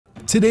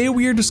Today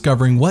we are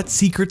discovering what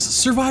secrets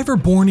Survivor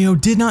Borneo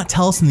did not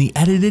tell us in the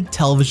edited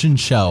television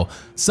show.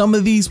 Some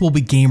of these will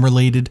be game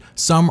related,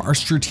 some are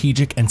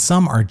strategic, and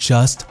some are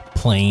just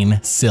plain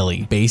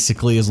silly.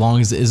 Basically, as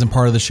long as it isn't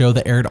part of the show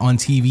that aired on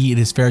TV, it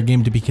is fair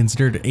game to be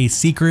considered a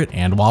secret,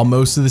 and while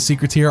most of the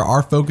secrets here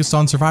are focused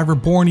on Survivor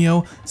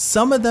Borneo,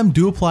 some of them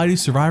do apply to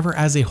Survivor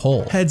as a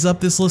whole. Heads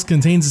up, this list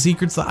contains the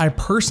secrets that I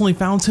personally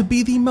found to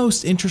be the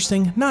most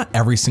interesting. Not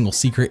every single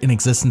secret in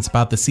existence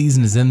about the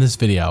season is in this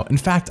video. In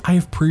fact, I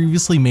have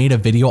previously made a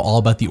video all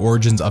about the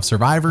origins of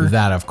Survivor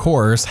that, of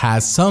course,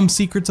 has some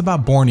secrets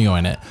about Borneo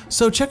in it.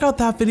 So check out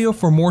that video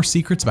for more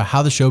secrets about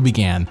how the show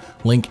began.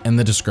 Link in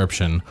the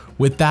description.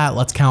 With that,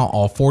 let's count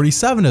all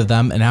 47 of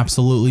them in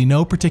absolutely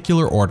no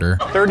particular order.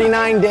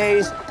 39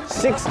 days,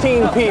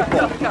 16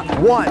 people,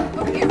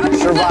 1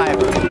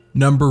 survivor.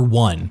 Number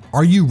 1.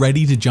 Are you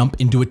ready to jump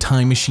into a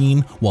time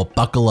machine? Well,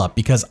 buckle up,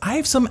 because I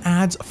have some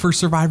ads for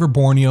Survivor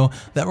Borneo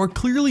that were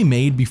clearly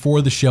made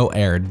before the show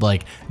aired.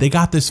 Like, they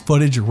got this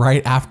footage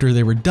right after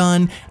they were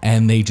done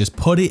and they just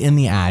put it in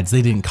the ads.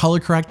 They didn't color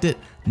correct it,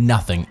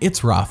 nothing.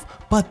 It's rough,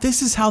 but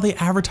this is how they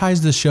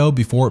advertised the show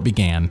before it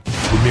began.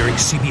 Premiering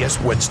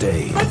CBS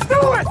Wednesday. Let's do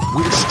it!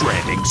 We're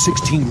stranding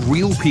 16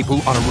 real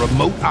people on a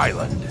remote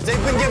island.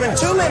 They've been given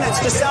 2 minutes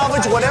to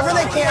salvage whatever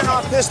they can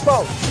off this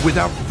boat.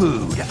 Without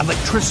food,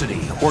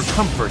 electricity, or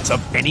comforts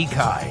of any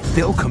kind.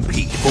 They'll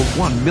compete for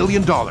 $1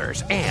 million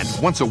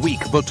and once a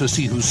week vote to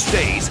see who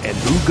stays and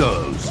who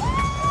goes.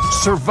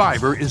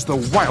 Survivor is the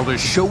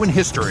wildest show in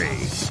history.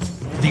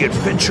 The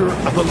adventure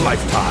of a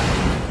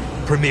lifetime.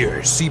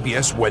 Premieres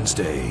CBS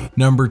Wednesday.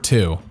 Number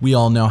 2. We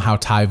all know how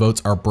tie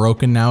votes are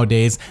broken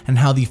nowadays and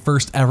how the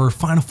first ever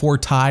Final Four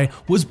tie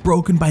was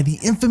broken by the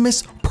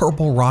infamous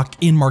Purple Rock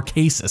in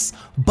Marquesas.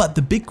 But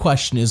the big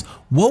question is,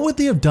 what would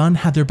they have done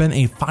had there been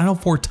a Final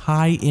Four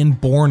tie in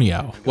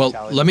Borneo? Well,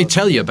 let me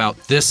tell you about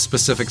this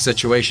specific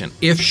situation.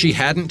 If she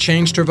hadn't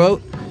changed her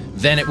vote,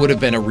 then it would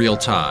have been a real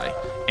tie.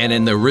 And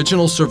in the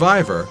original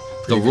Survivor,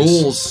 the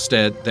rules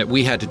said that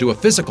we had to do a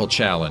physical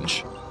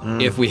challenge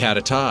if we had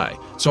a tie.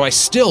 So I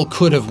still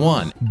could have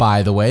won.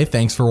 By the way,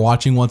 thanks for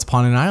watching Once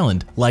Upon an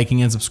Island.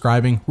 Liking and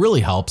subscribing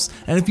really helps.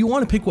 And if you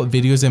want to pick what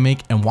videos I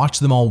make and watch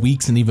them all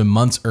weeks and even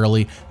months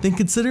early, then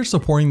consider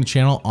supporting the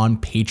channel on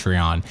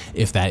Patreon.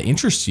 If that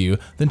interests you,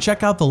 then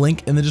check out the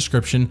link in the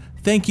description.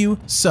 Thank you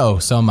so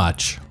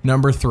much.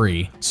 Number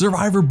 3.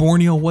 Survivor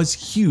Borneo was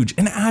huge,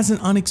 and as an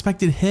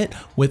unexpected hit,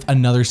 with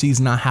another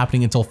season not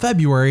happening until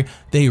February,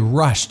 they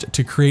rushed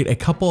to create a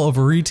couple of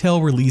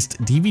retail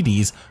released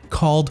DVDs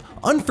called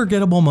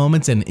Unforgettable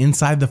Moments and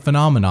Inside the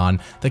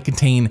Phenomenon that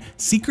contain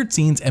secret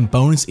scenes and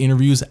bonus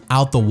interviews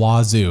out the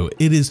wazoo.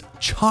 It is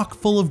chock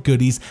full of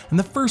goodies, and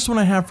the first one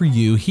I have for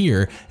you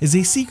here is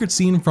a secret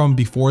scene from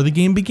before the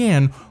game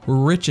began where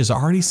Rich is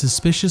already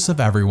suspicious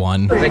of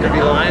everyone. They could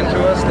be lying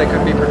to us, they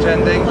could be pretending.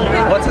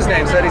 What's his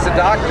name? Said he's a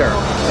doctor.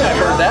 I've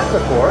heard that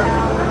before.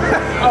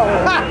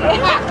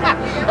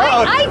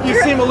 You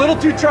seem a little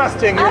too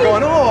trusting. You're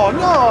going, oh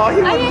no,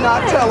 he would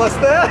not tell us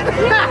that.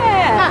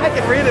 Yeah. I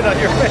can read it on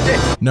your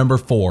face. Number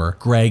 4.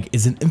 Greg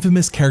is an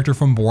infamous character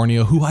from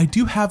Borneo who I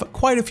do have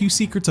quite a few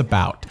secrets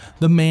about.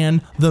 The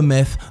man, the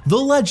myth, the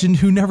legend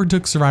who never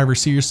took Survivor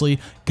seriously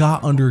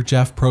got under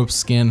Jeff Probst's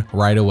skin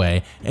right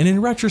away. And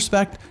in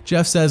retrospect,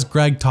 Jeff says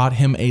Greg taught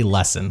him a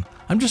lesson.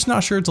 I'm just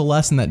not sure it's a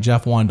lesson that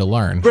Jeff wanted to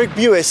learn. Greg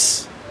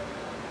Buis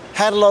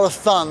had a lot of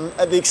fun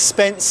at the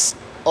expense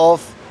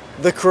of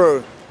the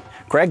crew.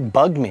 Greg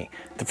bugged me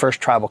at the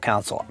first tribal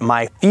council.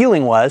 My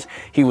feeling was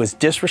he was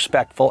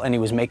disrespectful and he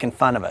was making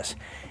fun of us.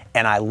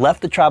 And I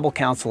left the tribal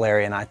council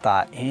area and I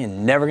thought, he ain't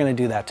never gonna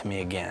do that to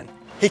me again.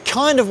 He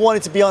kind of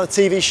wanted to be on a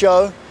TV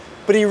show,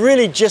 but he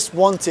really just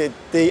wanted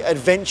the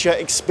adventure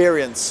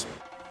experience.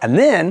 And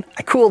then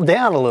I cooled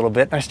down a little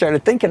bit and I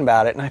started thinking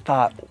about it and I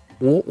thought,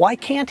 well, why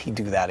can't he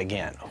do that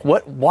again?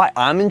 Why,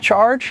 I'm in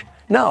charge?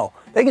 No,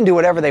 they can do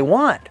whatever they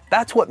want.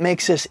 That's what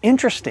makes this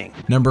interesting.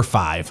 Number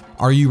 5.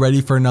 Are you ready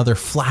for another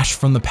flash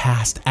from the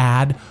past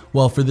ad?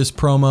 Well, for this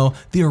promo,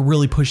 they are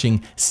really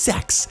pushing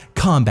sex,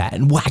 combat,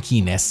 and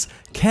wackiness.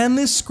 Can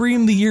this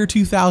scream the year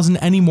 2000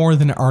 any more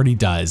than it already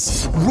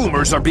does?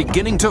 Rumors are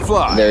beginning to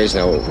fly. There is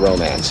no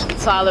romance.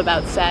 It's all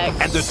about sex.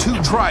 And the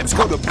 2 tribes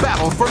go to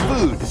battle for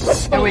food.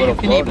 That way you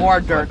can eat more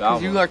dirt,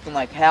 because you looking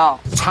like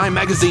hell. Time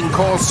magazine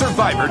calls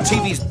Survivor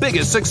TV's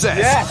biggest success.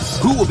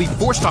 Yes. Who will be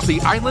forced off the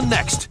island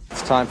next?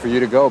 It's time for you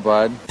to go,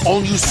 bud.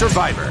 All new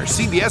Survivor,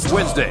 CBS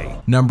Wednesday.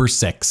 Number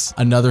 6.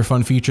 Another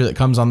fun feature that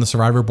comes on the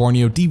Survivor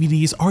Borneo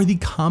DVDs are the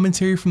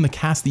commentary from the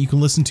cast that you can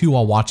listen to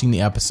while watching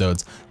the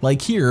episodes.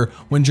 Like here,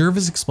 when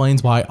Jervis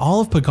explains why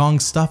all of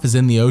Pagong's stuff is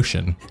in the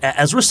ocean.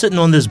 As we're sitting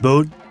on this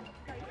boat,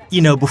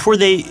 you know, before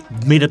they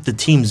made up the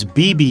teams,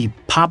 BB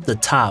popped the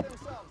top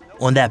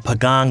on that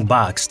Pagong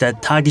box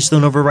that Tagi's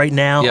throwing over right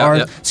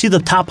now. See the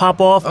top pop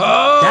off?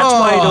 Oh! That's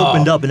why it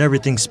opened up and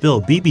everything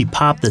spilled. BB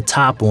popped the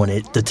top on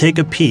it to take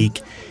a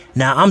peek.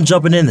 Now I'm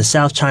jumping in the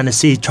South China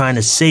Sea trying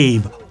to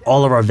save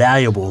all of our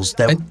valuables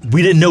that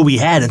we didn't know we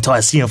had until I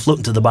see him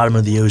floating to the bottom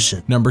of the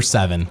ocean. Number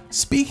 7.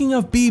 Speaking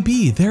of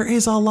BB, there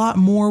is a lot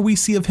more we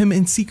see of him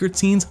in secret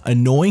scenes,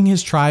 annoying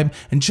his tribe,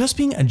 and just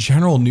being a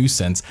general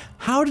nuisance.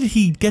 How did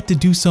he get to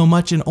do so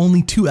much in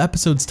only 2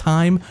 episodes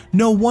time?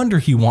 No wonder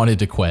he wanted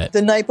to quit.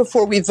 The night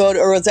before we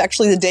voted, or it was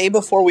actually the day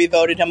before we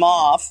voted him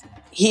off,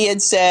 he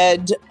had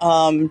said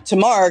to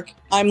Mark,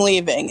 I'm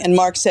leaving. And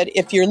Mark said,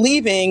 if you're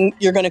leaving,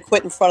 you're going to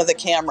quit in front of the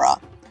camera.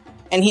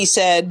 And he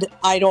said,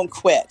 I don't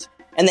quit.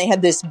 And they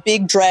had this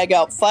big drag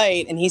out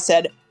fight. And he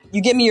said,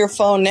 you give me your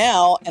phone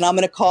now and I'm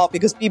going to call,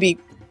 because BB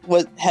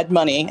had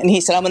money. And he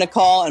said, I'm going to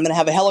call and I'm going to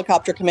have a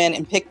helicopter come in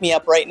and pick me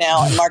up right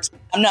now. And Mark said,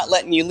 I'm not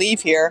letting you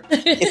leave here.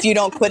 If you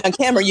don't quit on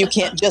camera, you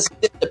can't just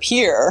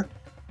disappear.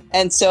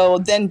 And so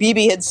then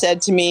BB had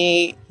said to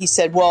me, he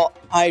said, well,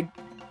 I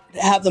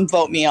have them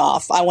vote me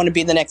off. I want to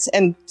be the next.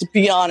 And to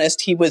be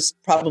honest, he was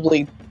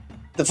probably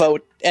the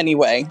vote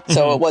anyway.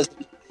 So it was,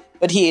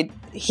 but he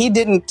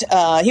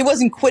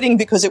wasn't quitting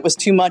because it was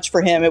too much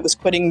for him. It was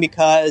quitting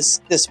because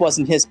this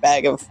wasn't his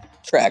bag of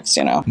tricks,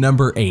 you know.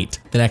 Number 8.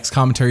 The next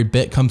commentary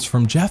bit comes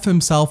from Jeff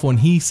himself when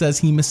he says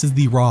he misses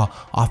the raw,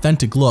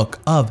 authentic look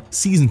of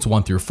seasons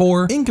 1 through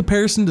 4 in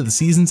comparison to the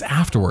seasons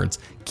afterwards.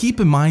 Keep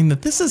in mind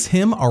that this is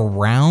him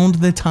around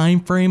the time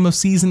frame of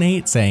season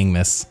 8 saying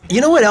this.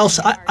 You know what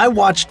else? I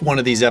watched one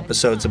of these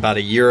episodes about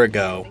a year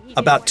ago,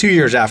 about 2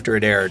 years after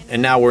it aired,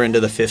 and now we're into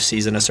the 5th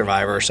season of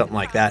Survivor or something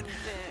like that.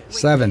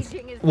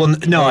 7th. Well,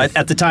 no,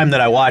 at the time that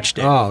I watched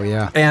it. Oh,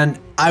 yeah. And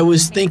I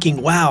was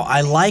thinking, wow,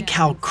 I like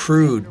how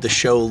crude the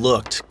show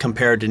looked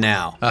compared to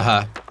now.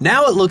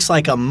 Now it looks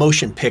like a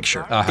motion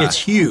picture. It's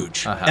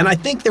huge. And I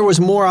think there was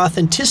more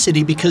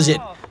authenticity because it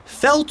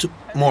felt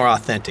more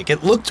authentic.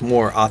 It looked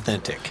more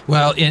authentic.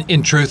 Well,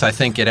 in truth, I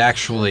think it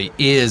actually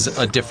is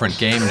a different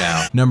game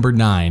now. Number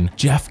 9.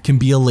 Jeff can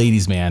be a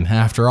ladies' man.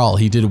 After all,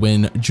 he did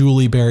win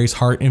Julie Berry's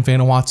heart in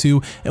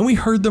Vanuatu, and we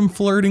heard them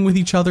flirting with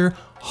each other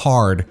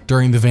hard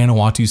during the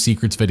Vanuatu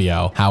Secrets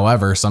video.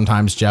 However,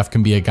 sometimes Jeff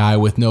can be a guy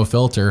with no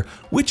filter,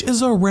 which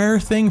is a rare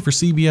thing for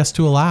CBS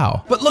to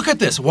allow. But look at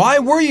this. Why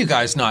were you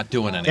guys not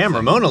doing anything? Damn,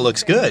 Ramona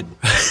looks good.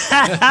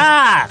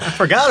 I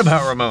forgot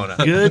about Ramona.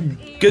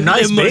 Good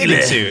nice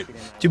bathing suit.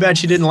 Too bad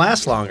she didn't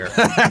last longer.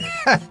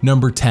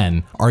 Number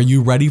 10. Are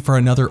you ready for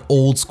another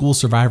old school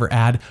Survivor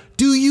ad?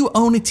 Do you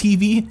own a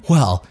TV?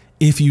 Well,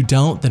 if you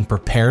don't, then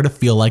prepare to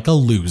feel like a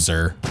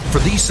loser. For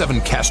these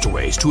 7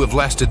 castaways to have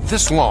lasted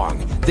this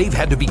long, they've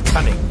had to be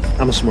cunning.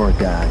 I'm a smart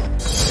guy.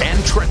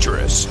 And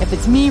treacherous. If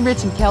it's me,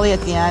 Rich, and Kelly at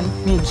the end,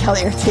 me and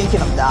Kelly are taking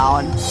them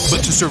down.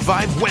 But to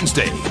survive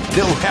Wednesday,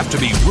 they'll have to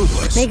be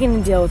ruthless.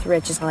 Making a deal with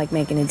Rich is like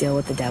making a deal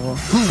with the devil.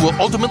 Who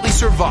will ultimately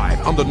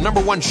survive on the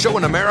 #1 show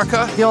in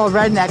America? The old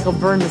redneck will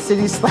burn the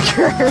city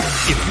slicker.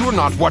 If you're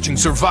not watching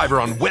Survivor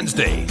on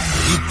Wednesday,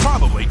 you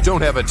probably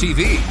don't have a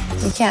TV.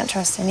 You can't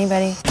trust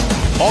anybody.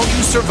 All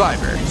You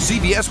Survivor,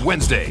 CBS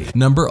Wednesday.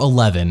 Number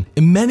 11.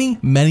 In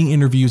many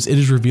interviews, it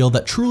is revealed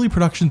that Truly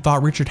Production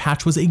thought Richard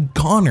Hatch was a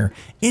goner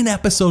in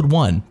episode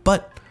 1,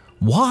 but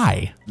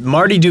why?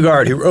 Marty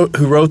Dugard,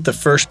 who wrote the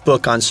first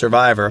book on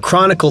Survivor,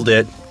 chronicled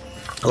it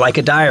like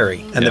a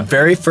diary. And the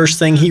very first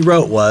thing he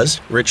wrote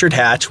was Richard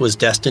Hatch was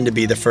destined to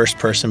be the first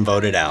person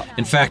voted out.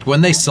 In fact,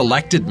 when they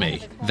selected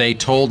me, they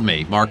told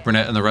me, Mark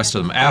Burnett and the rest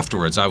of them,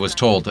 afterwards, I was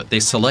told that they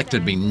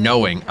selected me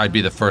knowing I'd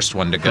be the first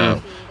one to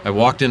go. I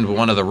walked into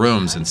one of the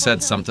rooms and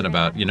said something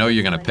about, you know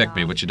you're going to pick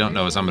me. What you don't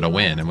know is I'm going to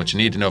win. And what you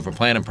need to know for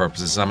planning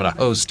purposes is I'm going to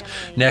host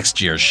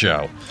next year's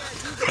show.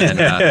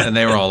 And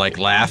they were all like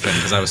laughing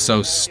because I was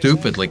so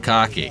stupidly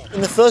cocky.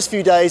 In the first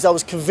few days, I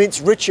was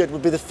convinced Richard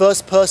would be the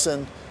first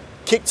person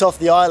kicked off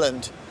the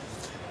island,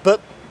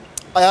 but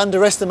I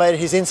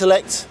underestimated his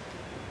intellect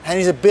and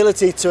his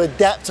ability to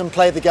adapt and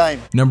play the game.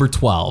 Number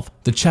 12.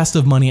 The chest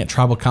of money at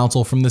Tribal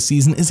Council from this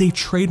season is a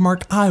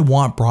trademark I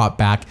want brought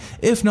back,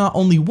 if not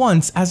only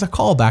once, as a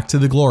callback to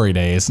the glory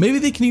days. Maybe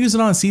they can use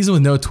it on a season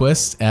with no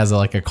twist as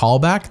like a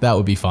callback. That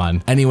would be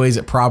fun. Anyways,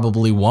 it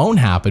probably won't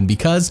happen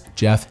because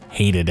Jeff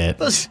hated it.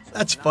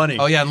 That's funny.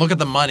 Oh yeah, and look at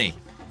the money.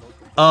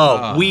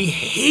 We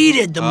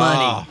hated the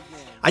money.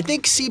 I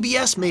think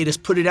CBS made us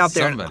put it out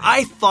there. Somebody.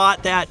 I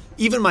thought that,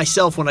 even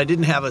myself, when I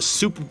didn't have a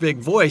super big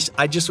voice,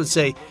 I just would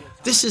say,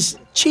 this is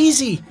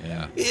cheesy.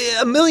 Yeah.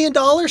 $1 million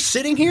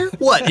sitting here?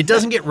 What? It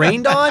doesn't get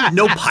rained on?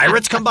 No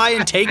pirates come by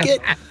and take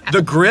it?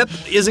 The grip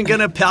isn't going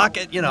to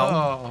pocket, you know.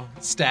 Oh,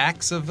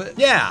 stacks of it?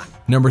 Yeah.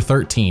 Number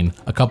 13.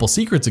 A couple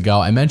secrets ago,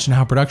 I mentioned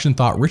how production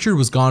thought Richard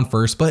was gone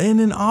first, but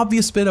in an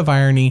obvious bit of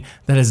irony,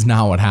 that is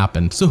not what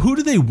happened. So who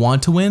do they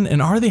want to win,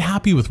 and are they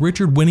happy with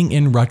Richard winning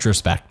in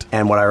retrospect?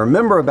 And what I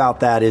remember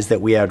about that is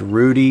that we had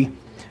Rudy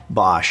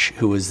Bosch,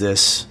 who was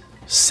this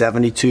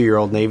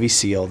 72-year-old Navy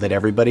SEAL that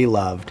everybody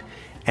loved.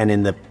 And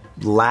in the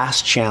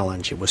last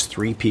challenge, it was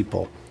 3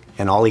 people.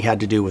 And all he had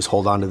to do was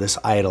hold on to this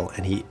idol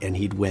and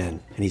he'd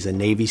win. And he's a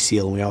Navy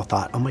SEAL, and we all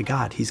thought, oh my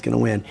God, he's gonna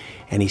win.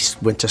 And he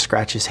went to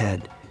scratch his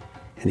head.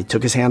 And he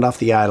took his hand off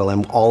the idol,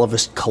 and all of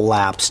us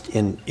collapsed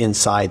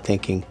inside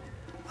thinking,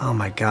 oh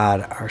my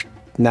God,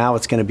 now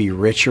it's gonna be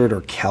Richard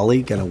or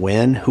Kelly gonna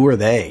win? Who are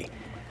they?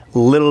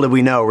 little did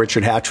we know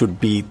Richard Hatch would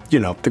be,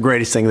 the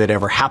greatest thing that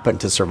ever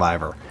happened to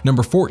Survivor.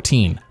 Number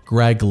 14.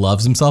 Greg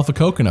loves himself a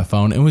coconut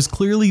phone and was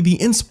clearly the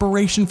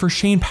inspiration for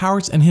Shane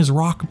Powers and his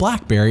rock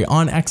BlackBerry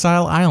on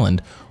Exile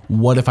Island.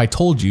 What if I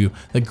told you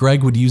that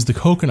Greg would use the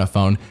coconut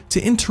phone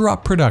to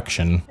interrupt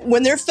production?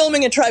 When they're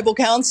filming a tribal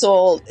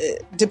council,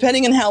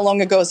 depending on how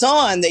long it goes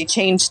on, they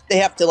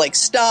have to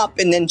stop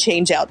and then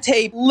change out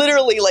tape.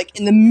 Literally,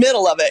 in the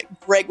middle of it,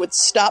 Greg would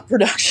stop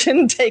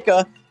production, take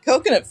a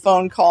coconut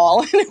phone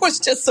call, and it was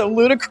just so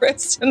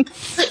ludicrous, and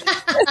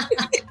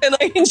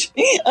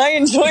I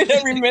enjoyed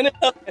every minute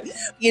of it.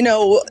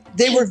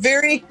 They were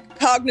very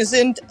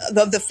cognizant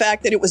of the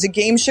fact that it was a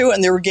game show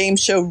and there were game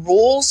show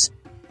rules,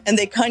 and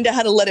they kind of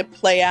had to let it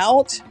play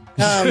out.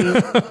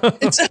 And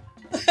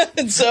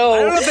so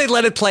I don't know if they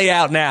let it play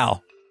out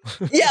now.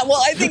 Yeah,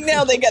 well, I think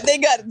now they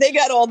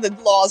got all the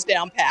laws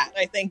down pat.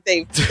 I think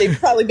they've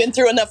probably been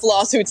through enough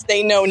lawsuits.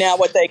 They know now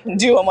what they can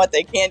do and what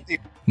they can't do.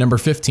 Number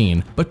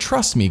 15, but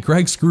trust me,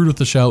 Greg screwed with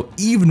the show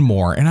even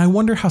more, and I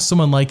wonder how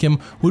someone like him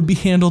would be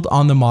handled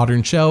on the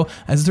modern show,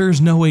 as there is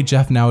no way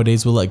Jeff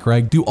nowadays would let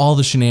Greg do all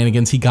the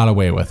shenanigans he got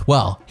away with.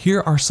 Well,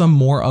 here are some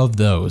more of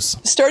those.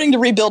 Starting to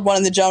rebuild One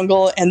in the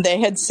Jungle, and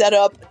they had set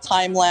up a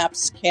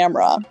time-lapse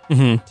camera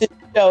to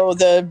show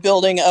the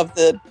building of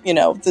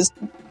this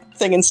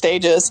thing in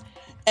stages,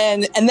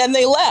 and then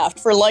they left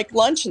for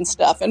lunch and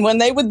stuff, and when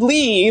they would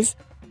leave,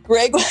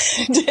 Greg would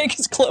take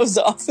his clothes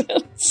off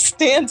and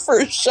stand for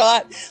a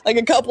shot,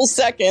 a couple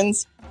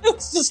seconds. It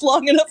was just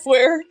long enough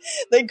where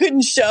they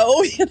couldn't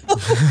show,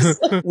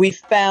 We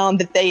found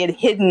that they had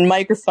hidden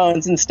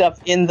microphones and stuff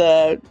in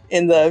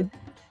the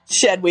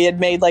shed we had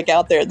made,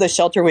 out there, the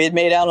shelter we had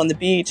made out on the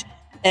beach.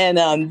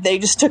 And they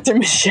just took their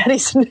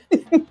machetes and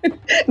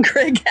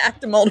Greg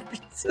hacked them all to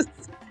pieces.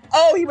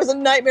 Oh, he was a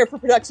nightmare for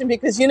production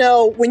because,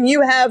 when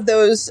you have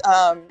those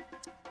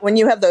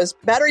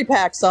battery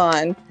packs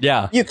on,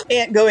 you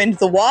can't go into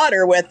the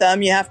water with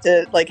them. You have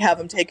to have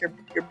them take your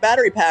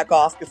battery pack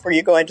off before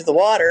you go into the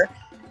water.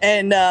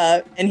 And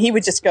he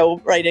would just go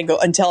right and go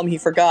and tell him he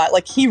forgot.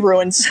 He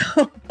ruined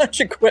so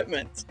much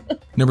equipment.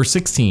 Number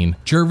 16,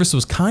 Jervis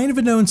was kind of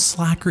a known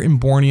slacker in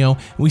Borneo,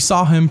 and we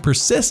saw him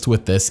persist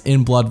with this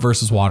in Blood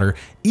vs. Water,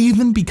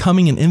 even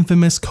becoming an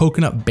infamous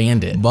coconut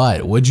bandit.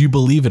 But would you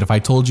believe it if I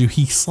told you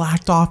he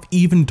slacked off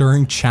even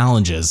during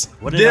challenges?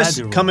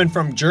 This coming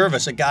from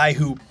Jervis, a guy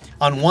who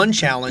on one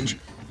challenge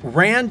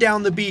ran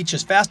down the beach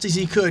as fast as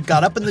he could,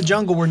 got up in the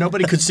jungle where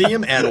nobody could see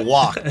him, and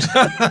walked.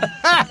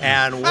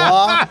 and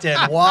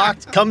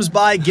walked, comes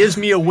by, gives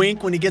me a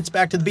wink when he gets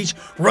back to the beach,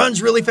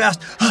 runs really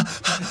fast.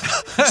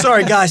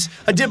 Sorry, guys,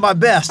 I did my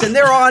best. And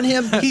they're on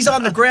him. He's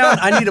on the ground.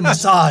 I need a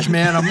massage,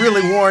 man. I'm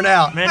really worn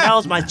out. Man, that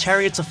was my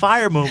Chariots of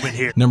Fire moment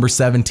here. Number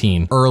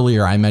 17,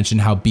 earlier I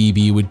mentioned how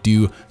BB would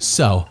do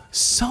so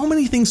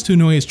many things to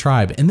annoy his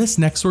tribe, and this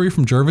next story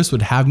from Jervis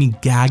would have me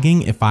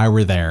gagging if I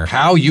were there.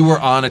 How you were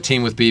on a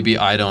team with BB,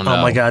 I don't know.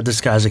 Oh my God,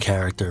 this guy's a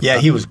character. Yeah,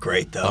 he was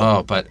great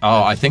though.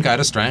 I think I'd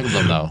have strangled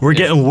him though. We're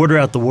getting water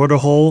out the water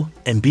hole,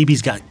 and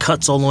BB's got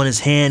cuts all on his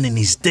hand, and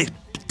he's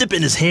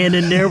dipping his hand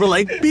in there. We're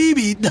like,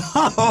 BB,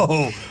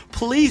 no,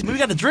 please, we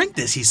got to drink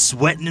this. He's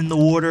sweating in the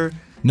water.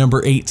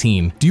 Number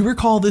 18. Do you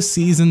recall this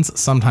season's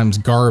sometimes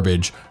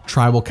garbage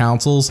tribal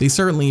councils? They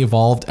certainly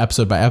evolved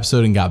episode by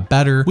episode and got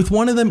better, with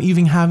one of them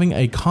even having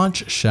a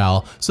conch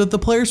shell so that the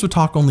players would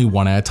talk only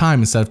one at a time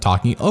instead of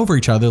talking over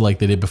each other like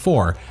they did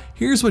before.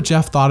 Here's what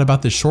Jeff thought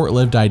about this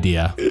short-lived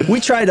idea.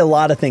 We tried a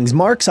lot of things.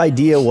 Mark's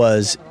idea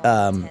was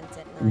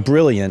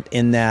brilliant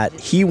in that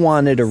he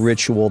wanted a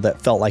ritual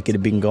that felt like it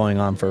had been going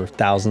on for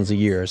thousands of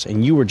years,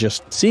 and you were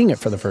just seeing it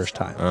for the first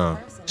time.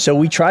 So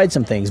we tried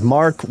some things.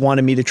 Mark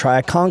wanted me to try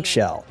a conch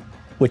shell,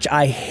 which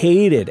I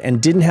hated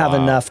and didn't have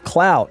enough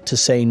clout to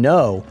say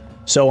no.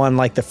 So on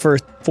the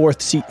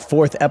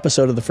fourth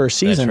episode of the first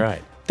season,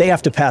 they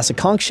have to pass a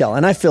conch shell.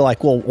 And I feel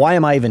like, well, why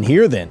am I even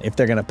here then if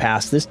they're going to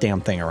pass this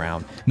damn thing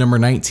around? Number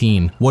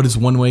 19. What is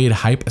one way to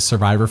hype a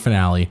Survivor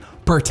finale?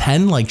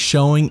 Pretend like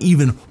showing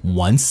even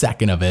 1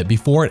 second of it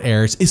before it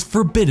airs is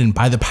forbidden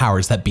by the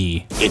powers that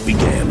be. It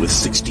began with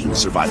 16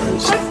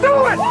 survivors. Let's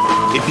do it!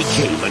 It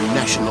became a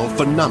national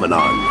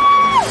phenomenon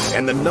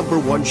and the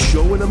 #1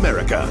 show in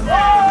America.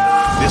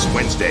 This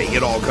Wednesday,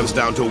 it all comes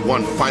down to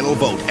one final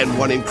vote and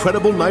one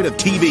incredible night of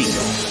TV.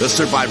 The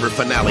Survivor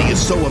finale is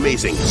so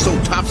amazing,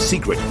 so top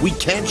secret, we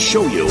can't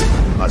show you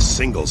a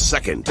single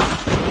second.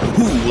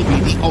 Who will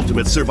be the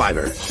ultimate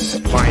survivor?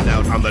 Find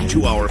out on the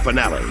 2-hour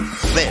finale.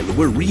 Then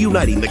we're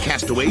reuniting the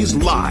castaways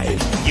live.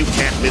 You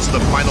can't miss the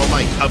final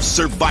night of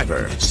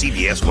Survivor,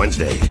 CBS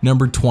Wednesday.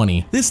 Number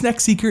 20. This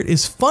next secret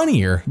is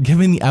funnier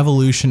given the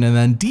evolution and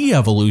then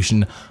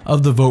de-evolution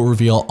of the vote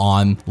reveal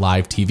on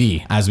live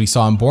TV. As we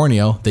saw in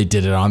Borneo, they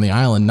did it on the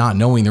island not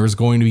knowing there was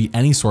going to be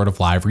any sort of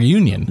live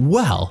reunion.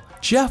 Well,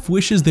 Jeff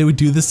wishes they would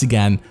do this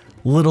again.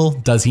 Little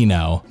does he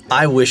know.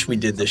 I wish we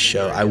did this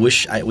show.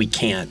 We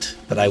can't,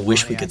 but I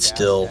wish we could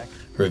still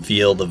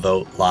reveal the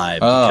vote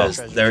live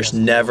because there's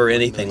never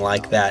anything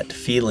like that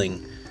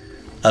feeling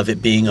of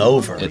it being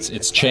over.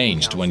 It's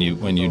changed when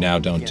you now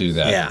don't do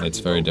that. Yeah. It's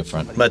very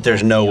different. But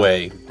there's no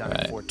way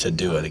to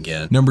do it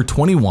again. Number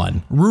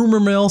 21. Rumor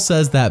mill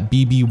says that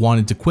BB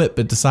wanted to quit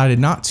but decided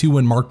not to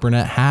when Mark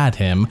Burnett had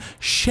him,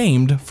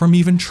 shamed from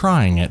even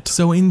trying it.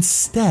 So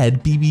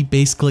instead, BB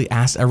basically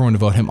asked everyone to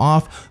vote him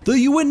off, though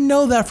you wouldn't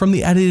know that from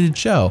the edited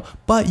show,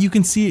 but you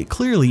can see it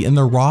clearly in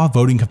the raw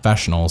voting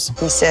confessionals.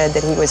 He said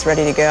that he was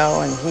ready to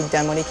go and he'd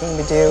done what he came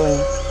to do,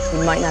 and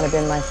he might not have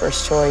been my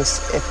first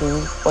choice if he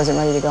wasn't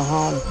ready to go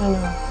home. I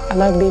know. I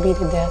love BB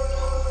to death,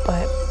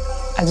 but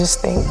I just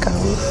think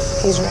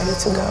he's ready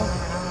to go.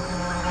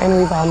 And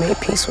we've all made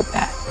peace with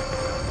that.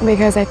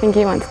 Because I think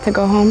he wants to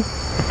go home.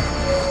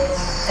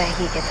 That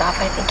he gets off,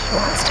 I think he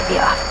wants to be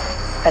off.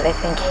 But I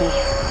think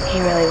he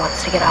really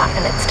wants to get off,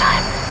 and it's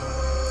time.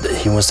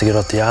 He wants to get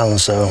off the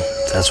island, so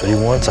if that's what he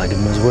wants, I give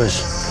him his wish.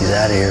 He's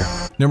out of here.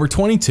 Number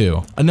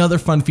 22. Another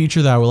fun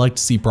feature that I would like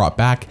to see brought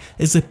back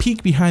is a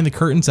peek behind the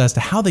curtains as to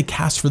how they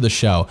cast for the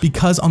show,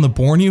 because on the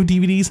Borneo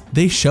DVDs,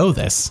 they show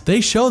this.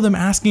 They show them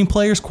asking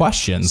players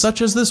questions,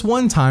 such as this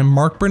one time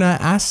Mark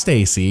Burnett asked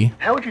Stacy,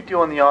 "How would you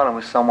do on the island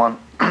with someone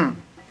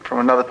from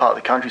another part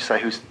of the country,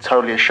 say, who's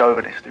totally a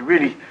chauvinist, who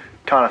really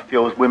kind of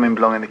feels women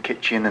belong in the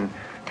kitchen?" And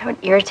that would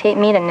irritate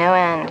me to no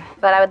end.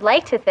 But I would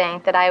like to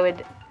think that I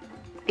would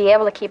be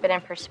able to keep it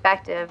in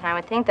perspective, and I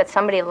would think that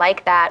somebody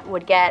like that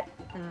would get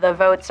the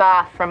votes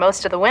off for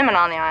most of the women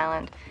on the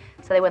island,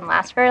 so they wouldn't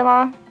last very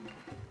long.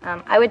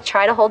 I would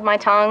try to hold my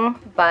tongue,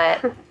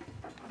 but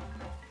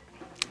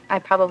I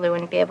probably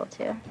wouldn't be able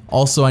to.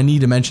 Also, I need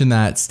to mention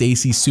that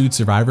Stacy sued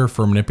Survivor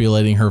for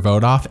manipulating her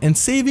vote off and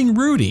saving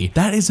Rudy.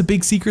 That is a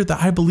big secret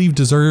that I believe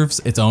deserves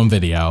its own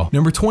video.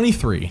 Number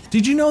 23.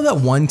 Did you know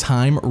that one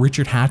time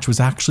Richard Hatch was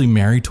actually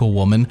married to a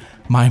woman?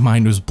 My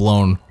mind was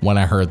blown when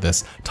I heard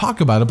this.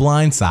 Talk about a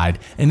blind side.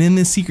 And in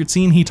this secret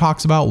scene, he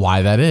talks about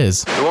why that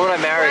is. The woman I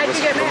married was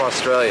from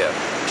Australia.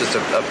 Just a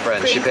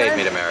friend. She paid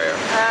me to marry her.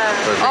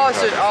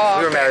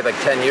 We were married like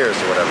 10 years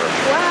or whatever.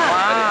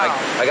 Wow.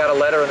 I got a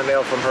letter in the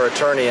mail from her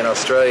attorney in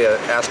Australia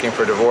asking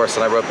for divorce,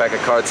 and I wrote back a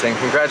card saying,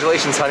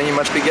 "Congratulations, honey, you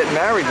must be getting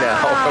married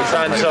now."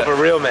 Signed yourself a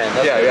real man.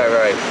 Yeah,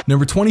 right.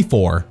 Number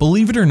 24.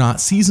 Believe it or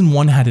not, season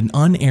 1 had an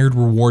unaired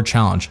reward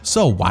challenge.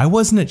 So why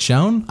wasn't it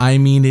shown? I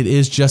mean, it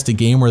is just a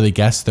game where they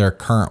guess their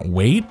current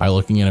weight by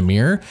looking in a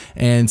mirror,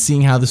 and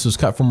seeing how this was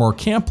cut for more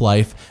camp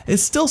life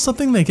is still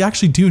something they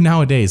actually do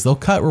nowadays. They'll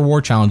cut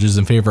reward challenges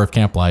in favor of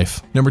camp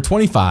life. Number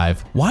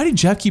 25. Why did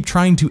Jeff keep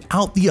trying to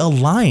out the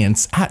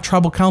alliance at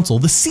Tribal Council,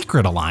 the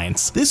secret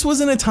alliance? This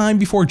was in a time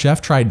before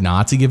Jeff tried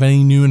not to give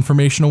any new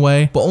information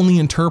away, but only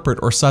interpret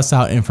or suss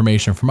out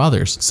information from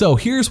others. So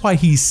here's why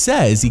he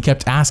says he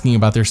kept asking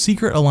about their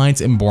secret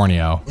alliance in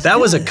Borneo. That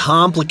was a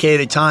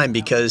complicated time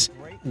because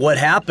what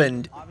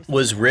happened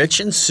was Rich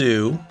and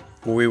Sue,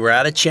 where we were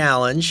at a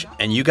challenge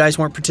and you guys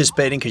weren't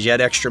participating because you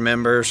had extra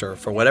members or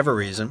for whatever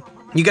reason,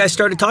 you guys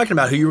started talking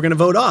about who you were going to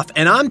vote off.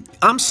 And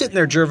I'm sitting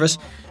there, Jervis,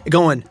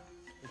 going,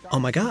 oh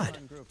my God,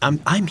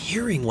 I'm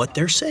hearing what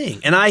they're saying.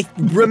 And I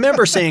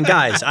remember saying,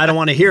 guys, I don't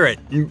want to hear it.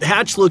 And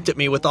Hatch looked at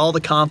me with all the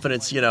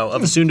confidence,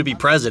 of a soon-to-be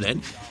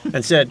president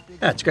and said,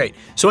 that's great.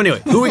 So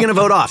anyway, who are we going to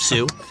vote off,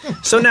 Sue?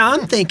 So now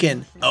I'm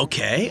thinking,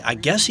 okay, I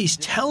guess he's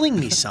telling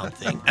me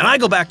something. And I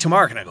go back to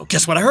Mark and I go,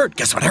 guess what I heard?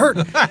 Guess what I heard?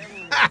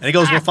 And he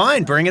goes, well,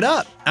 fine, bring it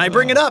up. And I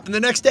bring it up, and the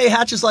next day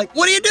Hatch is like,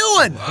 what are you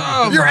doing?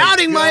 You're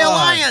outing my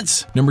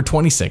alliance. Number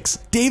 26.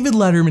 David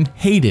Letterman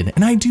hated,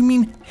 and I do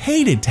mean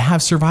hated, to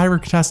have Survivor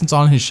contestants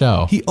on his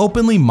show. He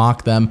openly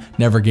mocked them,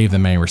 never gave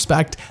them any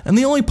respect, and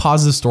the only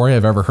positive story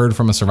I've ever heard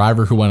from a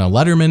Survivor who went on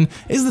Letterman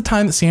is the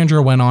time that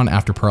Sandra went on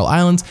after Pearl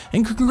Islands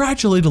and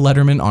congratulated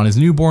Letterman on his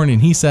newborn,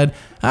 and he said,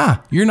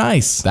 you're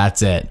nice.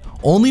 That's it.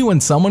 Only when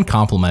someone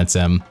compliments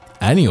him.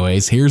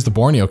 Anyways, here's the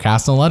Borneo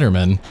cast on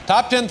Letterman.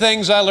 Top 10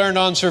 things I learned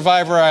on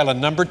Survivor Island.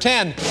 Number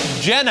 10,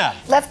 Jenna.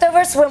 Leftover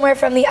swimwear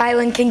from the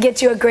island can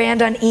get you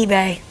 $1,000 on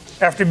eBay.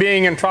 After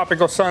being in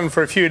tropical sun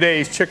for a few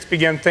days, chicks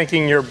begin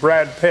thinking you're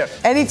Brad Pitt.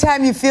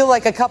 Anytime you feel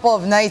like a couple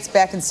of nights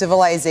back in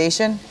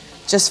civilization,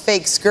 just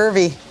fake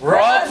scurvy.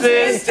 Ross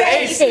is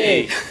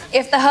tasty.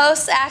 If the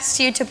host asks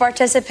you to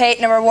participate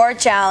in a reward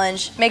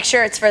challenge, make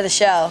sure it's for the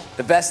show.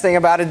 The best thing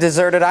about a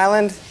deserted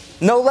island?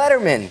 No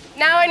Letterman.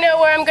 Now I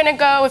know where I'm gonna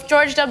go if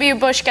George W.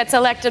 Bush gets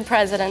elected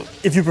president.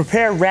 If you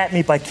prepare rat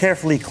meat by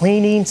carefully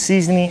cleaning,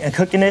 seasoning, and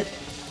cooking it,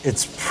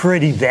 it's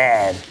pretty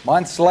bad.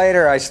 Months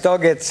later, I still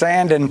get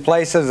sand in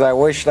places I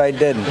wished I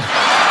didn't.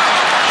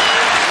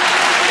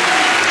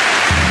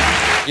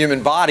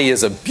 Human body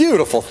is a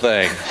beautiful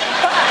thing.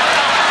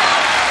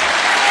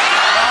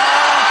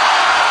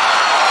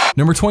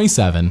 Number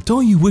 27.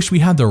 Don't you wish we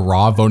had the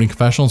raw voting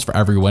confessionals for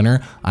every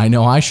winner? I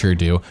know I sure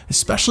do,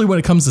 especially when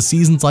it comes to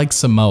seasons like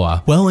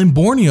Samoa. Well, in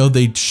Borneo,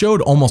 they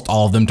showed almost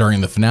all of them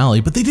during the finale,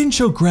 but they didn't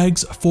show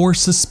Greg's for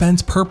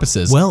suspense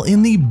purposes. Well,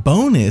 in the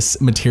bonus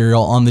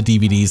material on the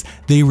DVDs,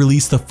 they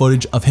released the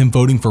footage of him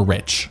voting for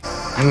Rich.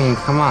 I mean,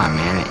 come on,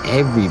 man.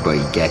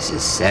 Everybody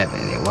guesses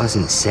 7. It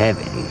wasn't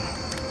 7.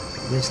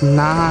 It was 9.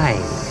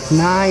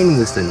 9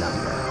 was the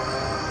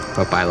number.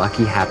 But by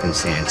lucky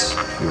happenstance,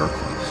 you were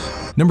close.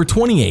 Number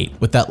 28,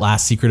 with that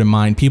last secret in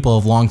mind, people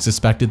have long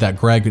suspected that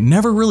Greg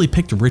never really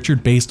picked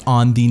Richard based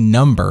on the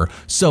number.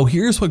 So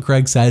here's what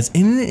Greg says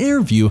in an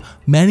interview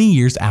many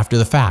years after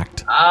the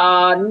fact.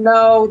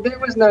 No, there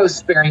was no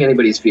sparing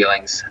anybody's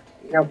feelings.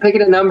 You know,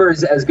 picking a number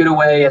is as good a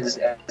way as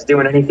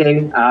doing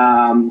anything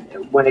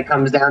when it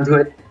comes down to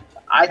it.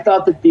 I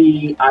thought that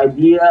the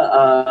idea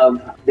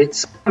of that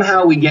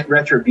somehow we get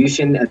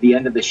retribution at the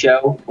end of the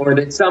show, or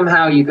that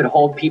somehow you could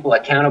hold people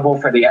accountable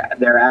for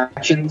their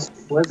actions,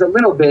 was a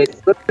little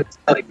bit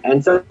silly.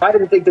 And so I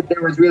didn't think that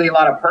there was really a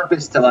lot of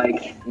purpose to,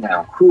 like, you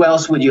know, who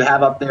else would you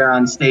have up there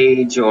on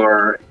stage,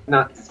 or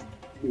not,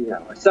 you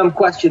know, some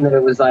question that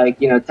it was like,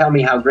 you know, tell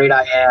me how great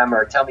I am,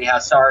 or tell me how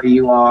sorry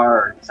you are,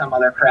 or some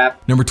other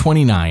crap. Number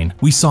 29,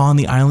 we saw on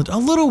the island a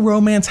little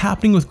romance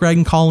happening with Greg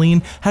and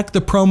Colleen. Heck,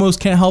 the promos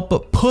can't help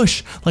but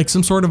push like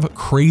some sort of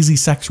crazy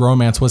sex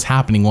romance was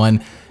happening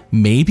when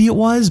maybe it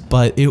was,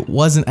 but it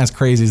wasn't as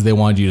crazy as they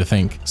wanted you to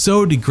think.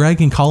 So did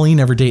Greg and Colleen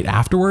ever date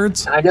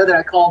afterwards? I know that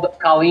I called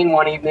Colleen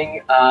one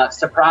evening,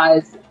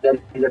 surprised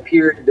that it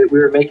appeared that we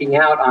were making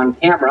out on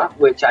camera,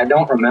 which I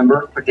don't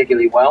remember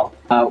particularly well.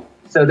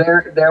 So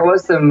there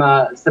was some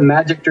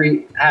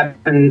magicry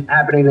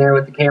happening there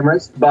with the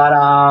cameras, but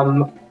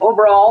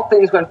overall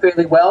things went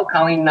fairly well.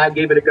 Colleen and I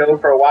gave it a go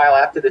for a while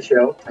after the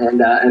show,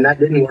 and that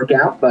didn't work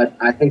out, but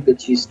I think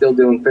that she's still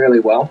doing fairly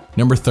well.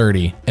 Number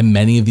 30, in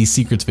many of these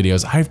secrets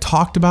videos, I've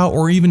talked about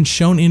or even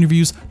shown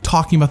interviews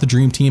talking about the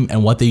Dream Team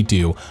and what they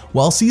do.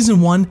 Well,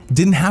 season 1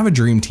 didn't have a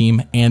Dream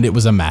Team, and it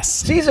was a mess.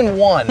 Season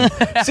one,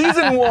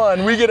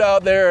 we get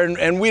out there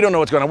and we don't know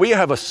what's going on. We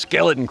have a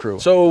skeleton crew.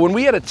 So when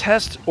we had to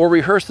test or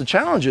rehearse the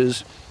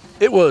challenges,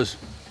 it was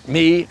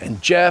me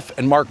and Jeff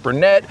and Mark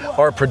Burnett,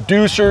 our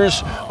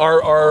producers,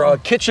 our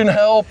kitchen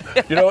help,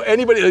 you know,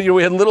 anybody, you know,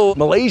 we had little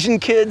Malaysian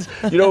kids,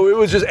 you know, it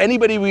was just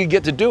anybody we could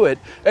get to do it.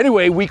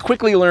 Anyway, we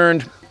quickly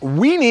learned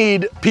we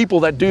need people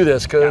that do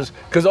this, because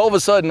all of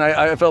a sudden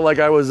I felt like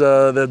I was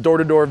the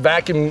door-to-door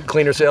vacuum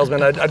cleaner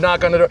salesman. I'd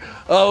knock on the door.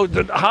 Oh,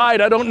 hide!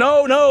 I don't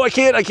know. No, I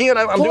can't. I'm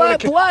doing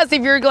it. Plus,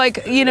 if you're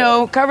like, you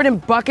know, covered in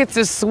buckets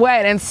of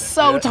sweat and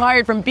so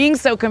tired from being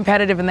so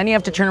competitive, and then you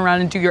have to turn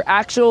around and do your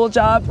actual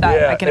job,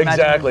 that I can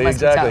imagine.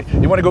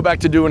 Exactly. You want to go back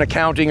to doing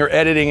accounting or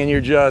editing, and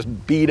you're just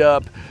beat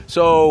up.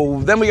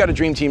 So then we got a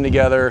Dream Team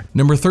together.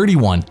 Number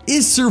 31,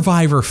 is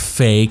Survivor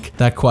fake?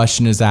 That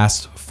question is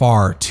asked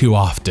far too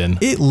often.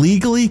 It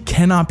legally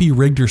cannot be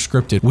rigged or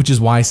scripted, which is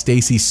why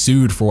Stacy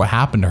sued for what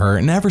happened to her,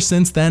 and ever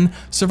since then,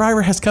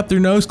 Survivor has kept their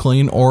nose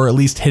clean, or at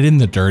least hidden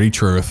the dirty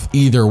truth.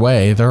 Either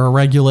way, there are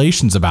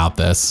regulations about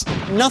this.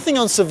 Nothing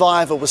on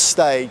Survivor was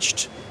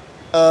staged.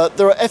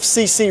 There are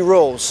FCC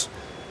rules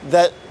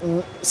that,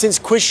 since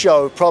quiz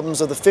show problems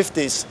of the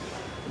 50s,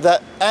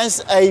 that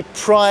as a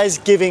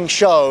prize-giving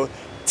show,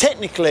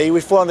 technically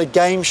we fall under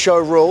game show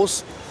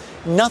rules.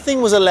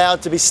 Nothing was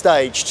allowed to be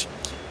staged.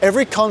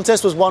 Every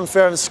contest was won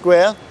fair and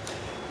square,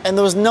 and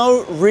there was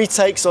no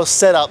retakes or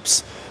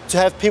setups to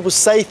have people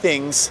say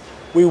things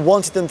we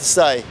wanted them to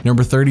say.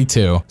 Number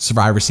 32,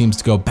 Survivor seems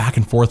to go back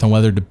and forth on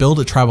whether to build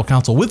a tribal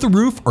council with a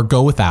roof or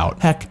go without.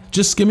 Heck,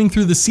 just skimming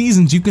through the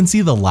seasons, you can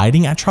see the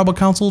lighting at tribal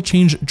council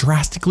change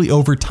drastically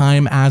over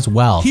time as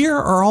well. Here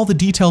are all the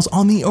details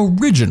on the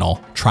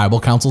original tribal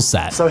council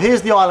set. So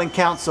here's the island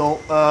council,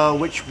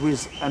 which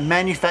was a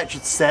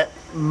manufactured set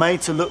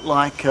made to look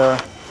like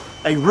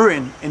a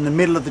ruin in the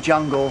middle of the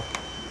jungle.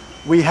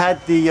 We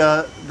had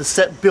the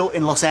set built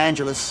in Los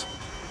Angeles.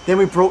 Then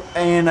we brought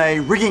in a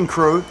rigging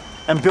crew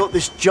and built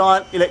this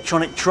giant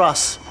electronic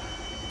truss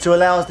to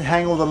allow us to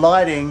hang all the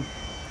lighting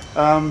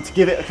to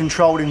give it a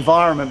controlled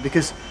environment,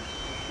 because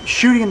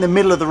shooting in the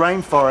middle of the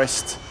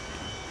rainforest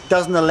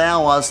doesn't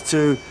allow us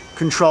to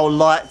control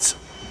light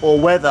or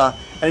weather,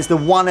 and it's the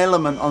one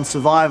element on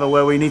Survivor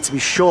where we need to be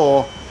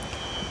sure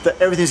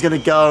that everything's going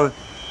to go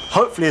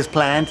hopefully as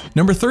planned.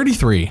 Number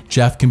 33,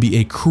 Jeff can be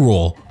a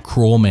cruel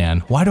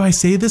man. Why do I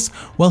say this?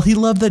 Well, he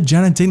loved that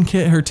Jenna didn't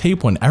get her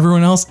tape when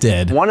everyone else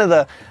did. One of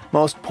the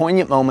most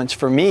poignant moments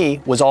for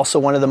me was also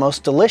one of the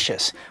most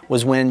delicious,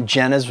 was when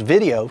Jenna's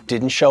video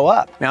didn't show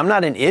up. Now, I'm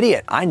not an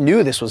idiot. I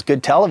knew this was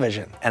good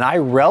television, and I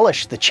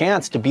relished the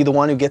chance to be the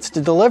one who gets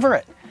to deliver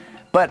it.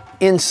 But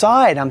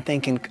inside, I'm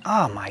thinking,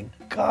 oh my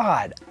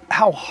God,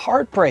 how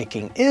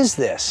heartbreaking is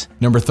this?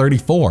 Number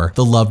 34,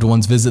 the loved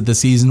one's visit this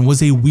season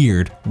was a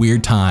weird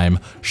time.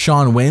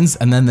 Sean wins,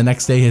 and then the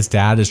next day his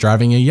dad is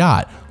driving a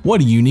yacht. What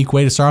a unique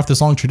way to start off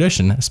this long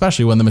tradition,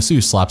 especially when the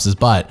masseuse slaps his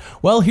butt.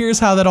 Well, here's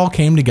how that all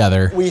came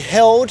together. We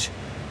held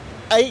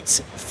 8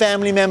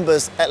 family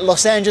members at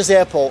Los Angeles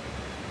airport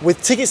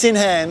with tickets in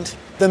hand.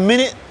 The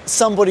minute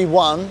somebody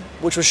won,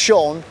 which was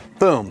Sean,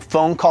 boom,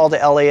 phone call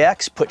to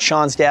LAX, put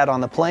Sean's dad on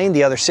the plane,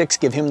 the other 6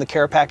 give him the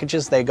care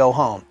packages, they go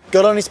home.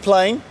 Got on his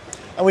plane,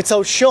 and we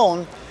told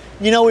Sean,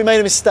 you know, we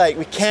made a mistake.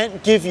 We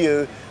can't give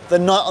you the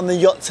night on the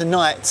yacht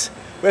tonight.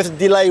 We have to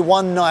delay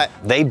one night.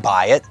 They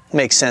buy it.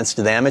 Makes sense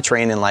to them. It's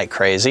raining like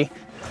crazy.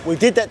 We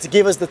did that to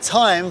give us the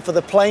time for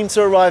the plane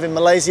to arrive in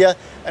Malaysia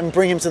and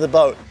bring him to the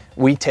boat.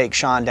 We take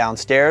Sean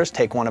downstairs,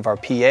 take one of our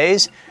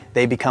PAs.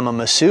 They become a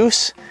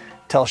masseuse,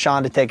 tell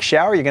Sean to take a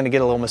shower, you're going to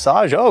get a little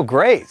massage. Oh,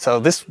 great. So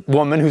this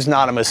woman who's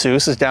not a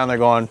masseuse is down there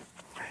going,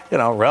 you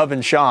know,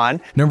 rubbing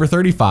Sean. Number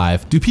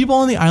 35. Do people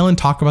on the island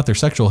talk about their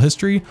sexual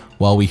history?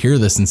 Well, we hear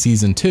this in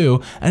season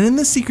 2, and in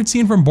this secret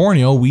scene from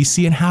Borneo, we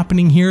see it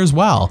happening here as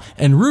well,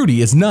 and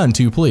Rudy is none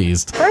too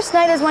pleased. First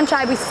night as one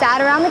tribe, we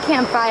sat around the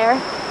campfire,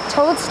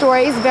 told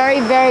stories,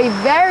 very, very,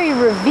 very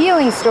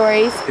revealing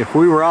stories. If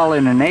we were all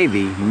in the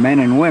Navy, men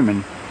and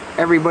women,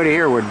 everybody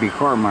here would be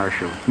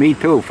court-martialed. Me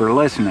too, for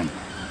listening.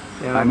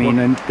 I mean,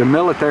 the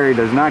military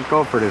does not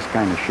go for this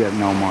kind of shit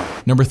no more.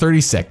 Number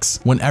 36.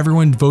 When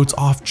everyone votes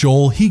off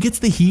Joel, he gets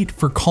the heat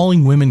for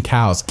calling women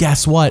cows.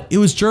 Guess what? It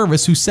was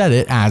Jervis who said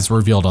it, as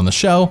revealed on the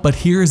show, but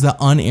here's the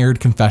unaired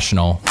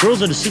confessional.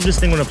 Girls are the stupidest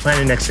thing on the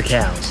planet next to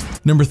cows.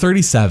 Number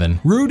 37.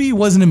 Rudy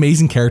was an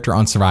amazing character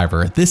on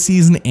Survivor this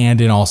season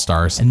and in All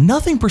Stars, and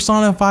nothing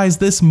personifies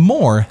this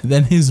more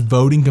than his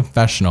voting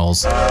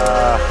confessionals.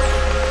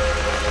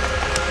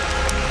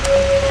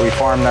 We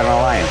formed an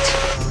alliance.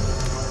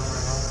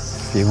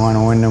 If you want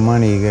to win the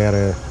money, you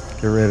gotta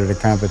get rid of the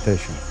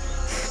competition.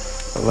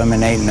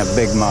 Eliminating the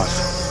big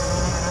muscle.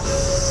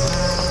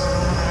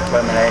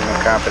 Eliminating the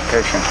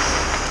competition.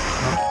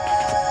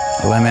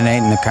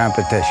 Eliminating the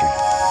competition.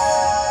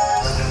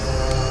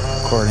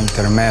 According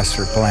to the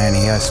master plan,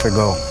 he has to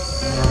go.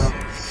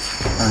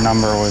 Her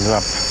number was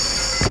up.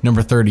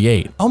 Number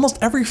 38. Almost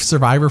every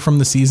survivor from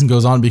the season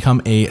goes on to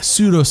become a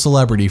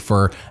pseudo-celebrity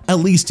for at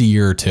least a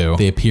year or two.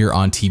 They appear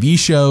on TV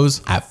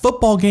shows, at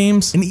football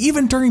games, and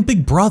even during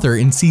Big Brother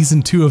in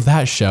season 2 of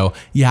that show.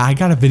 Yeah, I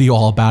got a video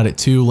all about it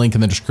too, link in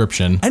the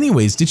description.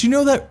 Anyways, did you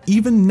know that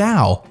even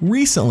now,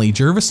 recently,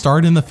 Jervis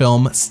starred in the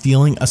film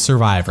Stealing a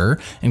Survivor,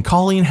 and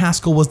Colleen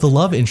Haskell was the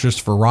love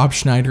interest for Rob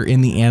Schneider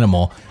in The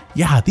Animal?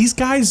 Yeah, these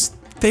guys,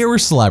 they were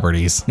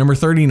celebrities. Number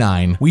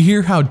 39. We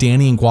hear how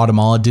Danny in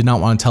Guatemala did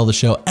not want to tell the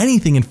show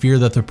anything in fear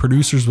that the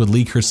producers would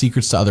leak her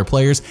secrets to other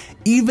players,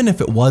 even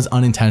if it was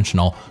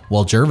unintentional.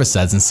 Well, Jervis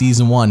says in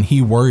season 1,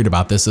 he worried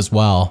about this as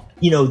well.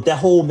 You know, that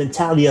whole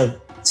mentality of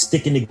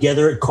sticking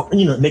together,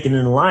 you know, making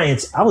an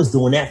alliance, I was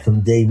doing that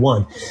from day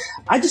one.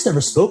 I just never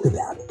spoke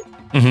about it.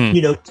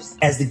 You know, just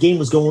as the game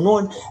was going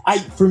on,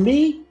 for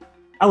me,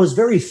 I was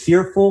very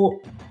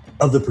fearful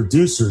of the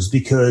producers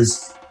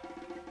because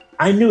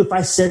I knew if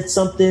I said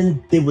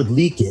something, they would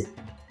leak it.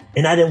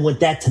 And I didn't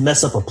want that to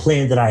mess up a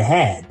plan that I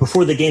had.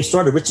 Before the game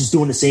started, Rich is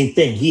doing the same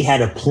thing. He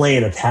had a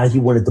plan of how he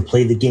wanted to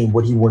play the game,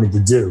 what he wanted to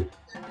do.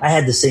 I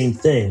had the same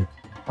thing.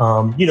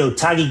 You know,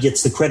 Tagi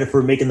gets the credit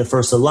for making the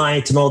first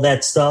alliance and all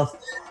that stuff.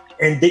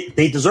 And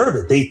they deserve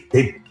it.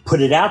 They put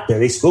it out there.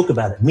 They spoke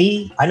about it.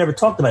 Me, I never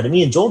talked about it.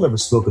 Me and Joel never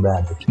spoke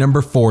about it.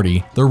 Number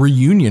 40. The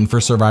reunion for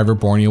Survivor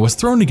Borneo was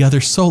thrown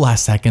together so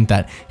last second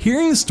that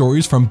hearing the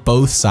stories from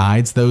both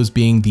sides, those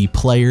being the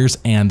players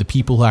and the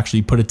people who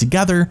actually put it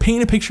together,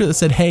 paint a picture that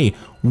said, hey,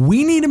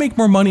 we need to make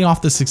more money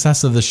off the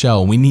success of the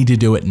show. We need to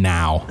do it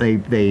now. They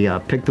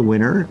picked the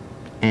winner,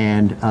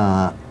 and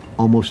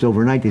almost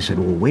overnight they said,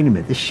 well, wait a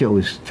minute, this show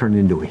is turned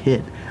into a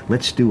hit.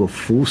 Let's do a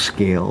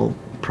full-scale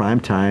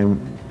primetime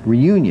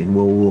reunion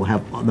where we'll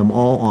have them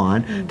all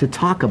on to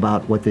talk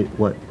about what it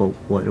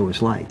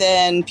was like.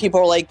 Then people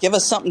were like, give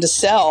us something to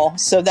sell.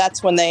 So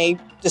that's when they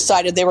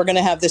decided they were going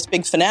to have this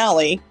big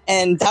finale.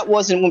 And that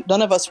wasn't,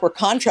 none of us were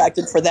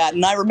contracted for that.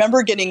 And I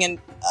remember getting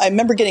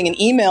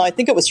an email, I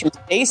think it was from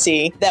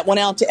Stacy, that went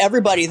out to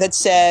everybody that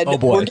said, oh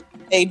boy, we're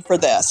getting paid for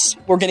this.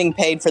 We're getting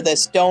paid for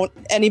this. Don't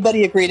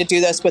anybody agree to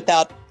do this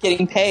without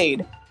getting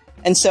paid.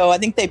 And so I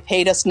think they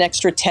paid us an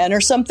extra 10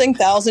 or something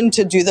thousand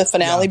to do the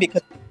finale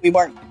because we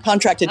weren't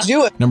contracted to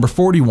do it. Number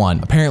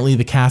 41. Apparently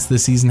the cast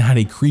this season had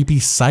a creepy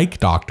psych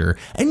doctor,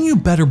 and you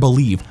better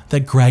believe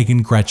that Greg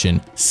and Gretchen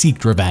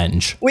seeked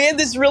revenge. We had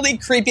this really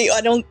creepy, I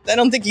don't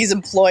think he's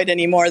employed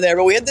anymore there,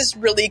 but we had this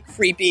really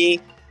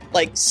creepy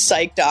like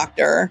psych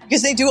doctor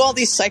because they do all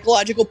these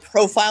psychological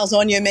profiles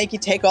on you and make you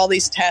take all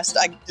these tests.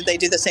 Did they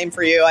do the same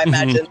for you? I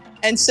imagine.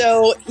 And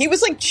so he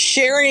was like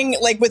sharing,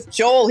 like with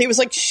Joel, he was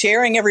like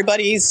sharing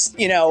everybody's,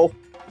 you know,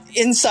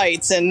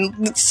 insights,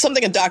 and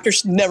something a doctor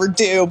should never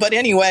do. But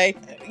anyway,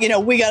 you know,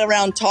 we got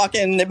around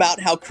talking about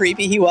how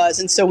creepy he was.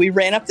 And so we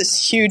ran up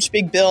this huge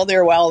big bill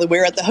there while we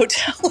were at the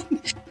hotel.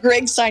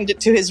 Greg signed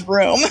it to his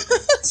room.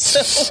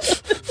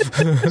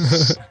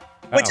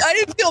 Which I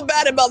didn't feel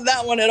bad about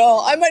that one at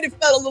all. I might have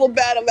felt a little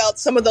bad about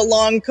some of the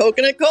long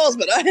coconut calls,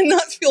 but I did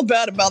not feel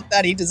bad about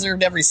that. He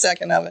deserved every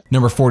second of it.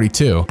 Number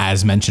 42.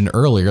 As mentioned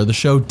earlier, the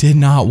show did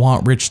not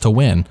want Rich to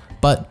win,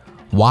 but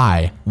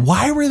why?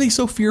 Why were they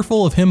so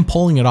fearful of him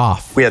pulling it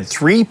off? We had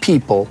 3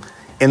 people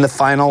in the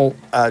final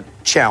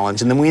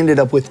challenge, and then we ended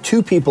up with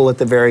 2 people at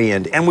the very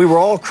end, and we were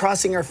all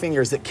crossing our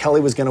fingers that Kelly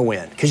was going to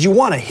win, because you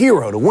want a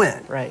hero to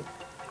win. Right.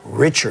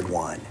 Richard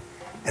won.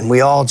 And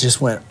we all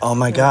just went, oh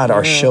my God,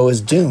 our show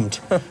is doomed.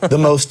 The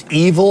most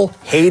evil,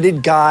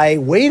 hated guy.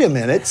 Wait a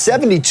minute,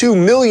 72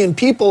 million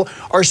people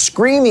are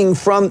screaming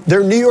from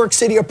their New York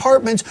City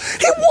apartments,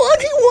 he won,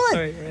 he won.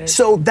 Right.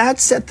 So that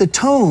set the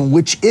tone,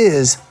 which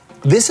is,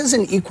 this is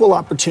an equal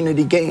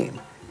opportunity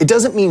game. It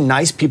doesn't mean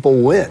nice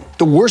people win.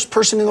 The worst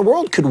person in the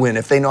world could win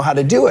if they know how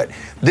to do it.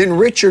 Then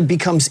Richard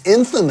becomes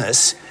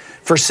infamous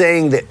for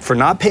saying that, for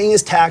not paying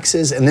his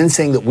taxes, and then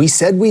saying that we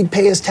said we'd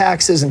pay his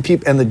taxes, and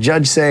the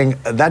judge saying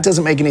that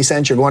doesn't make any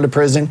sense, you're going to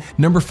prison.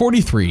 Number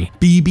 43,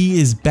 BB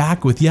is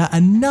back with yet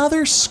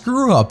another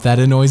screw up that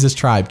annoys his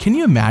tribe. Can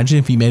you imagine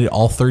if he made it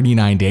all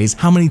 39 days,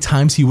 how many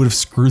times he would have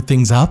screwed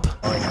things up?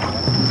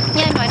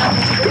 Yeah, no, I don't.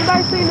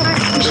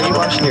 Is she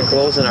washing your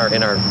clothes in our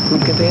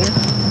food container?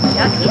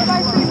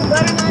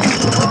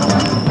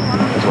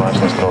 He's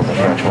washing his clothes in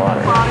fresh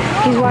water.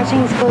 He's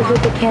washing his clothes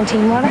with the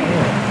canteen water?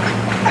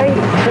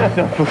 That's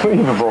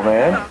unbelievable,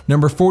 man.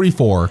 Number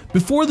 44.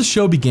 Before the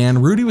show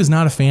began, Rudy was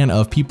not a fan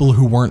of people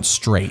who weren't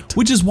straight,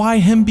 which is why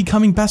him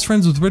becoming best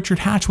friends with Richard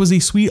Hatch was a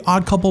sweet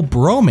odd couple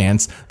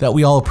bromance that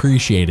we all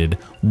appreciated.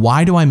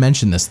 Why do I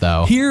mention this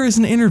though? Here is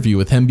an interview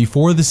with him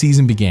before the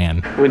season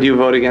began. Would you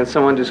vote against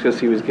someone just because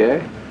he was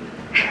gay?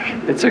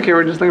 It's okay,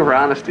 we're just looking for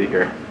honesty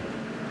here.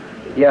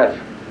 Yes.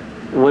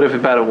 What if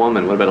about a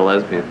woman? What about a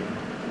lesbian?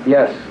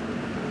 Yes.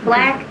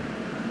 Black?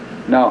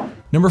 No.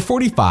 Number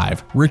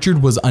 45,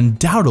 Richard was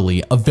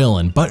undoubtedly a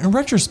villain, but in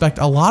retrospect,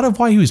 a lot of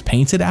why he was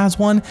painted as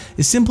one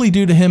is simply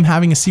due to him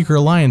having a secret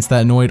alliance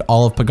that annoyed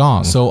all of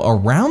Pagong. So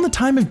around the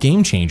time of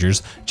Game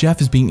Changers, Jeff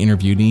is being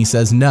interviewed and he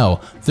says no,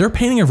 their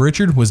painting of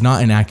Richard was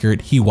not inaccurate,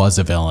 he was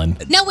a villain.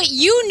 Now wait,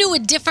 you knew a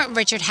different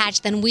Richard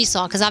Hatch than we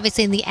saw, because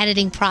obviously in the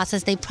editing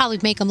process, they probably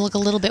make him look a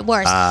little bit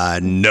worse.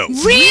 No.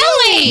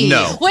 Really?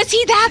 No. Was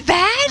he that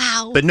bad?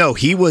 Wow. But no,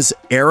 he was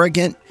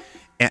arrogant.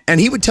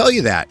 And he would tell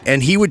you that,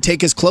 and he would take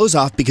his clothes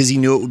off because he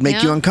knew it would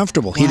make you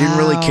uncomfortable. He didn't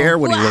really care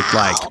what he looked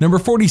like. Number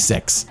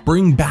 46,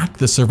 bring back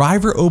the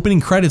Survivor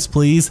opening credits,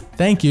 please.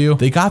 Thank you.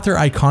 They got their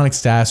iconic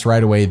status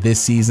right away this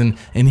season,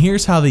 and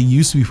here's how they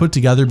used to be put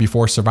together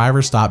before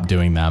Survivor stopped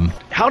doing them.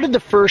 How did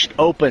the first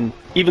open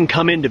even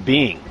come into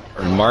being?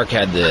 Mark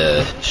had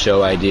the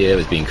show idea, it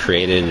was being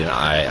created, and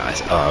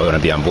I want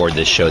to be on board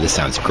this show. This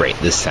sounds great.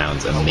 This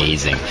sounds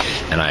amazing.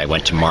 And I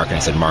went to Mark and I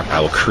said, Mark, I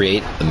will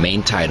create the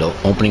main title,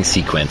 opening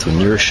sequence. When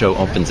your show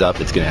opens up,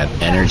 it's going to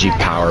have energy,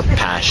 power,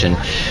 passion,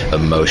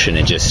 emotion,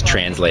 and just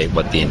translate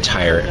what the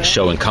entire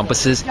show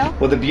encompasses.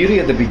 Well, the beauty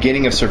at the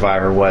beginning of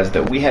Survivor was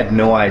that we had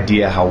no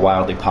idea how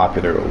wildly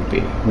popular it would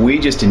be. We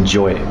just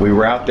enjoyed it. We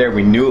were out there.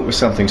 We knew it was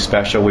something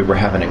special. We were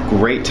having a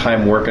great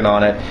time working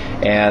on it.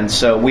 And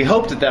so we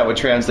hoped that that would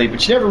translate,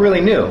 but you never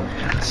really knew.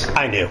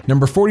 I knew.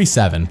 Number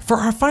 47. For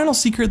our final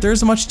secret, there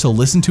isn't much to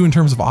listen to in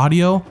terms of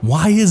audio.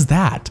 Why is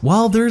that?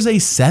 Well, there's a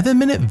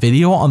 7-minute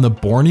video on the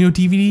Borneo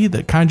DVD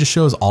that kind of just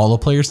shows all the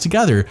players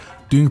together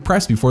doing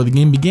press before the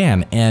game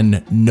began,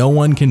 and no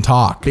one can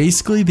talk.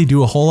 Basically, they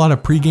do a whole lot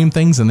of pregame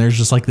things and there's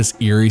just like this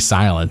eerie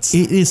silence.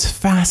 It is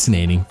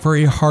fascinating for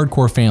a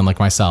hardcore fan like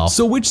myself.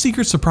 So which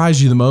secret surprised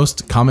you the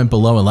most? Comment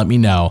below and let me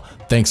know.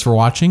 Thanks for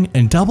watching,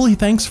 and doubly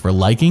thanks for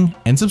liking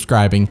and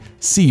subscribing.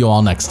 See you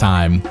all next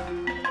time.